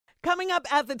Coming up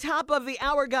at the top of the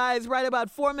hour, guys, right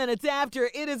about 4 minutes after,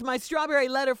 it is my strawberry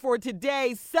letter for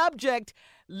today. Subject,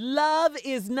 love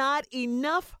is not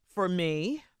enough for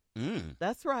me.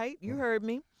 That's right. You heard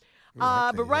me.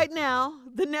 But right now,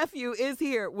 the nephew is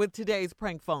here with today's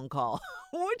prank phone call.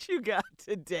 What you got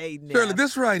today, Neff? Shirley,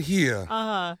 this right here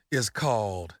is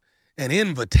called an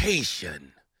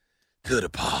invitation to the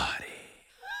party.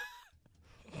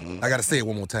 I got to say it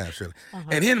one more time, Shirley.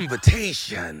 An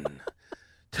invitation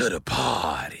to the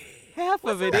party. Half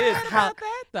of it is how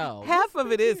that though. half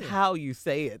of it is how you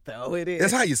say it, though. It is.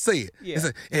 That's how you say it. Yeah.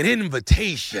 It's an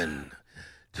invitation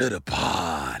to the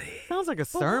party. Sounds like a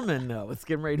sermon, though. It's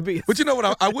getting ready to be. But you know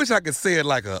what? I wish I could say it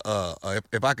like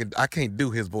if I could. I can't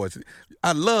do his voice.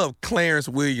 I love Clarence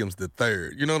Williams III.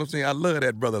 You know what I'm saying? I love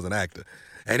that brother as an actor.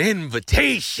 An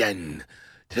invitation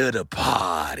to the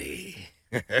party.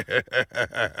 I'm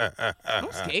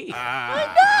scared.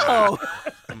 Oh,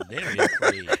 I'm very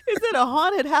afraid. is it a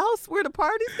haunted house where the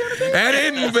party's gonna be? An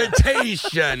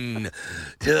invitation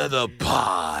to the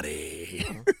party.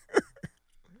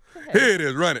 Here it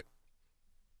is. Run it.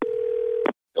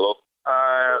 Hello?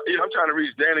 Yeah, I'm trying to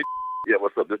reach Danny. Yeah,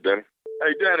 what's up? This Danny.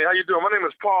 Hey, Danny, how you doing? My name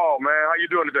is Paul, man. How you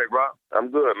doing today, bro?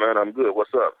 I'm good, man. I'm good. What's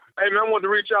up? Hey, man, I wanted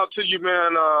to reach out to you,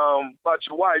 man, about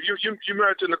your wife. You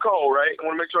married to Nicole, right? I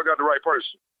want to make sure I got the right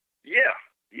person. Yeah.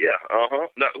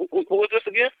 Now, who is this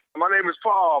again? My name is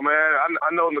Paul, man.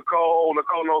 I know Nicole.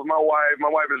 Nicole knows my wife.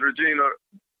 My wife is Regina.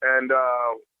 And,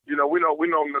 we know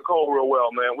Nicole real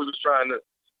well, man. We was trying to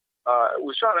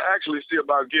actually see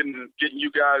about getting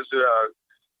you guys to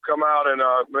come out and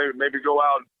maybe go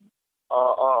out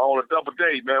on a double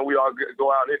date, man. We all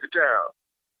go out into town.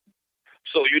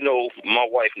 So you know my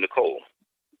wife Nicole?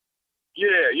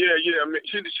 Yeah. I mean,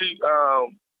 she I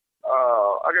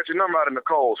got your number out of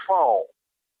Nicole's phone,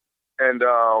 and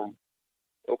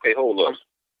Okay, hold up.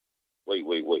 Wait.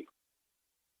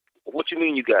 What you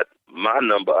mean you got my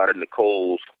number out of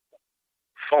Nicole's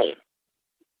phone?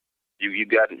 You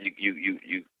got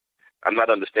you. I'm not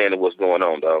understanding what's going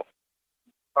on, dog.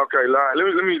 Okay, let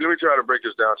me try to break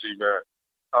this down to you, man.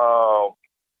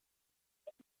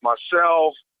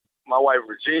 Myself, my wife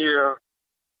Regina,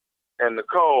 and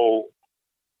Nicole,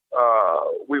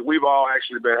 we've all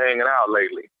actually been hanging out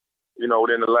lately. You know,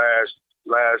 within the last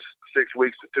 6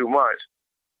 weeks to 2 months.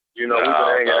 You know, we've been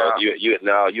hanging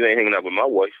out. You ain't hanging out with my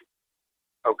wife.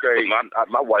 Okay.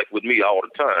 My wife with me all the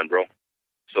time, bro.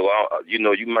 So you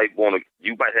might have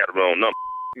the wrong number.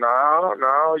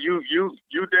 No, you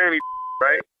Danny,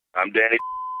 right? I'm Danny.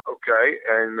 Okay,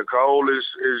 and Nicole is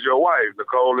your wife.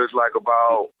 Nicole is like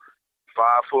about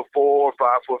 5'4",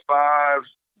 5'5",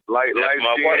 light my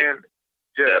skin. wife.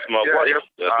 Yeah, That's my wife.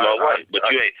 Yeah. That's my wife. But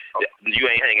you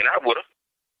ain't hanging out with her.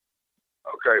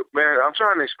 Okay, man, I'm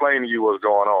trying to explain to you what's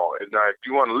going on. And now, if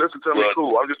you want to listen to me,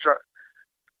 cool. I'm just trying.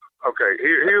 Okay,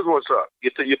 here's what's up.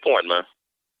 Get to your point, man.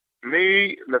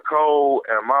 Me, Nicole,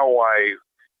 and my wife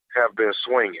have been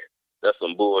swinging. That's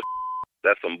some bull.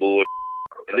 That's some bull.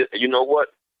 Okay. And you know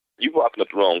what? You walking up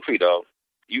the wrong tree, dog.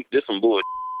 This some bull.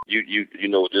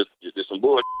 This some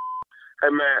bull. Hey,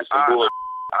 man, bull.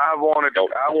 I wanted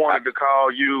to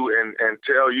call you and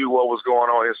tell you what was going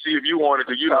on and see if you wanted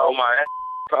to,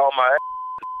 Call my ass.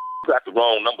 You got the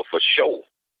wrong number for sure.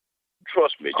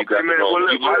 Trust me, you got the wrong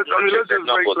number. You might want to check that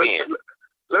number again.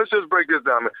 Let's just break this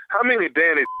down, man. How many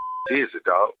Danny is it,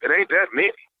 dog? It ain't that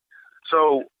many.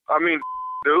 So, I mean,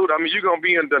 dude, you going to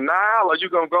be in denial or you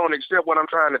going to go and accept what I'm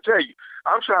trying to tell you?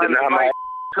 I'm trying to invite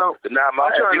you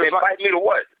invite me to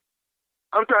what?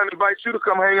 I'm trying to invite you to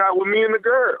come hang out with me and the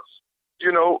girls. You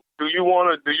know, do you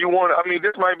want to, I mean,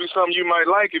 this might be something you might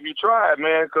like if you tried,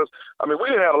 man, because, I mean,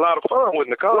 we had a lot of fun with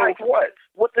Nicole. Like what?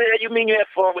 What the hell you mean you had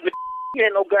fun with Nicole? You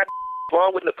had no goddamn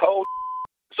fun with Nicole.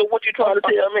 So what you trying to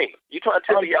tell me? You trying to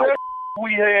tell me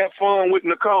we had fun with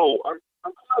Nicole. I'm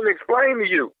trying to explain to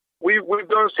you. We've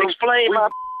done some... Explain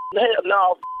that.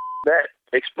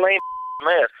 Explain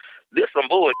man. This some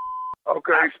bullshit.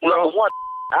 Okay. Number one,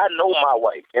 I know my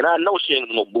wife, and I know she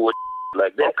ain't no bullshit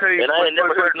like that. Okay. And I ain't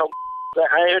never heard of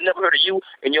you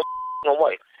and your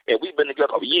wife. And we've been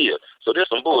together for years. So there's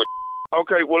some bullshit.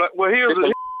 Okay, well here's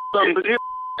something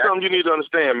you need to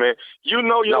understand, man. You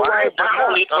know your wife. I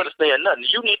don't need to understand nothing.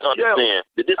 You need to understand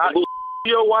that this is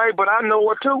your wife, but I know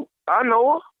her too. I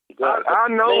know her. I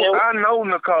know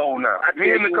Nicole now.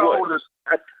 Me and Nicole is.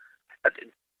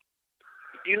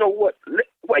 You know what?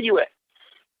 Where you at?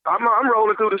 I'm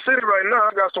rolling through the city right now. I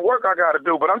got some work I got to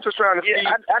do, but I'm just trying to see.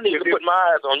 I need to put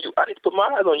my eyes on you. I need to put my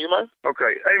eyes on you, man.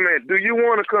 Okay. Hey, man, do you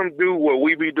want to come do what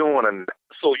we be doing?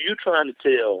 So you trying to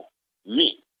tell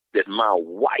me that my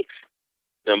wife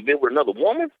done been with another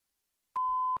woman?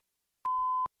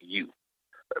 You.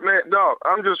 Man, dog,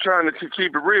 I'm just trying to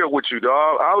keep it real with you,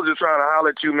 dog. I was just trying to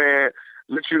holler at you, man,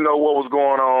 let you know what was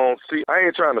going on. See, I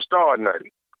ain't trying to start nothing.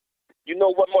 You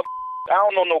know what, I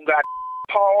don't know no guy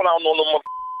Paul, I don't know no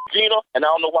Gina, and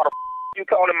I don't know why the you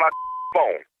calling my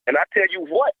phone. And I tell you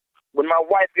what, when my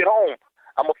wife get home,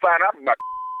 I'm going to find out about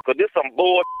because this some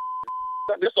bullshit.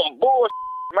 This some bullshit,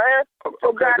 man.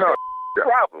 So okay, goddamn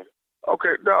problem.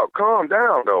 Okay, dog, calm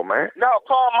down, though, man. No,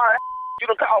 calm my you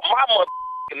done called my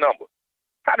motherfucking number.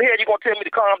 How the hell you gonna tell me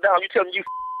to calm down? You telling you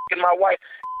and my wife?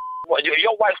 What,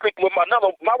 your wife sleeping with my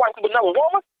wife with another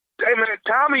woman? Hey man,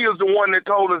 Tommy is the one that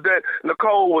told us that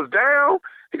Nicole was down.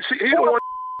 He the one.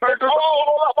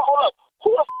 Hold up. Who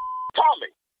the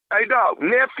Tommy? Hey dog,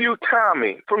 nephew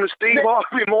Tommy from the Steve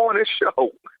Harvey Morning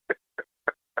Show.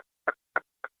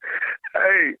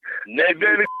 Hey,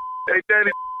 Danny,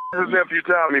 his nephew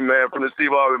Tommy, man, from the Steve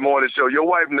Harvey Morning Show. Your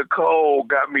wife Nicole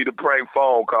got me to prank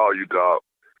phone call you, dog.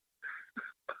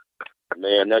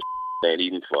 Man, that ain't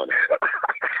even funny.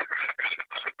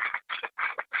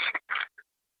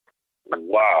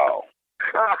 Wow.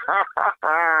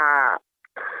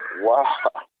 Wow.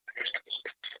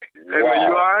 Hey, man, you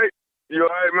all right? You all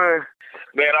right, man?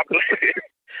 Man, I'm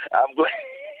glad.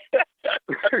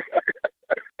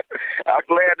 I'm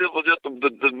glad this was just the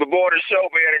morning show,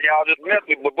 man, and y'all just messed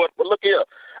with me. But look here,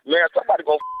 man, somebody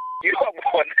gonna you up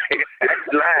one day. That's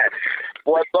lying.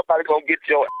 Boy, somebody gonna get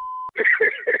your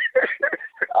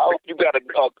I hope you got a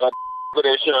good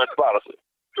insurance policy.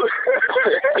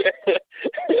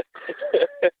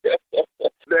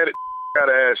 Daddy,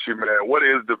 gotta ask you, man, what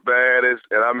is the baddest,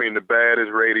 and I mean the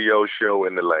baddest radio show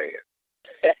in the land?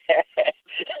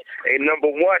 Hey, number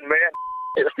one, man.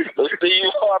 The Steve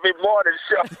Harvey Morning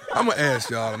Show. I'm gonna ask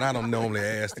y'all, and I don't normally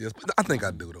ask this, but I think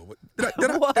I do though. Did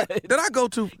I go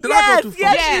too? Did yes, I go too far?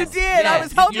 yes, you did. Yes, I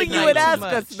was hoping you you would did ask too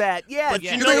us that. Yes, But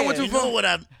yes.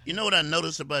 you know what I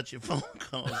noticed about your phone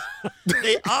calls?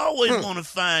 They always want to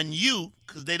find you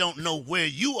because they don't know where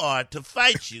you are to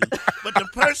fight you. But the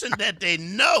person that they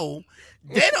know,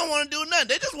 they don't want to do nothing.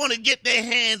 They just want to get their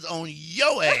hands on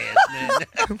your ass, man.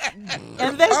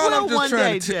 And they All will I'm just one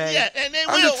trying day, to Jay. Yeah, and they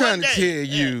will I'm just trying one to day. tell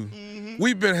you, Yeah.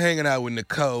 we've been hanging out with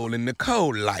Nicole, and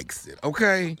Nicole likes it,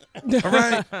 okay? All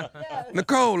right?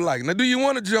 Nicole likes it. Now, do you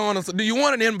want to join us? Do you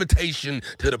want an invitation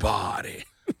to the party?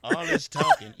 All this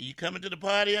talking. You coming to the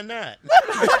party or not?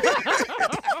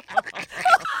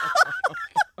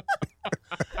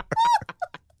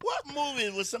 What movie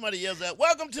was somebody yells at?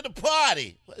 Welcome to the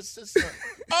party. What's this?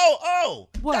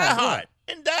 What? Die Hard.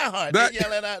 In Die Hard, That- they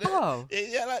yell it out. Oh. They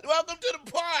yell out, welcome to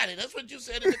the party. That's what you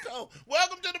said in the code.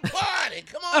 Welcome to the party.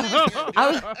 Come on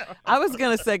in. I was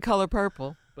going to say Color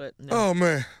Purple, but no. Oh,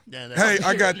 man. No. Hey,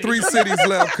 I got 3 cities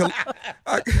left.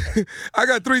 I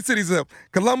got 3 cities left.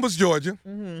 Columbus, Georgia,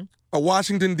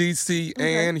 Washington, D.C.,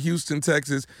 and Houston,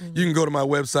 Texas. You can go to my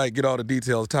website, get all the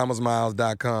details,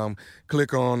 thomasmiles.com.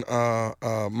 Click on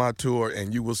my tour,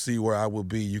 and you will see where I will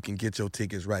be. You can get your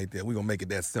tickets right there. We're going to make it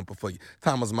that simple for you.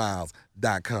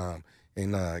 thomasmiles.com.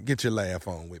 And get your laugh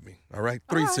on with me. All right?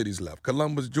 3 cities left.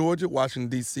 Columbus, Georgia, Washington,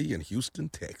 D.C., and Houston,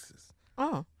 Texas.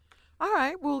 Oh, all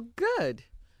right. Well, good.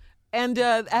 And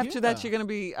after that, you're going to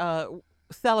be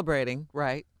celebrating,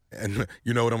 right? And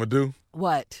you know what I'm going to do?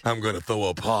 What? I'm going to throw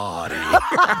a party.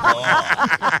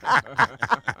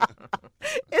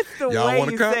 It's the Y'all way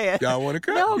wanna you come? say it. Y'all want to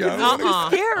come? No, Y'all because wanna-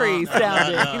 it's scary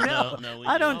sounding. No, we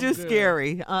I don't do don't.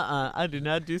 scary. I do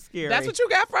not do scary. That's what you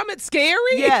got from it? Scary?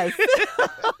 Yes.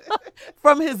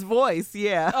 From his voice,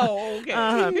 yeah. Oh, okay.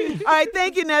 All right,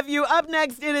 thank you, nephew. Up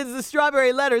next, it is the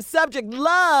Strawberry Letter. Subject,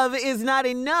 love is not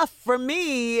enough for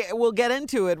me. We'll get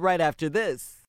into it right after this.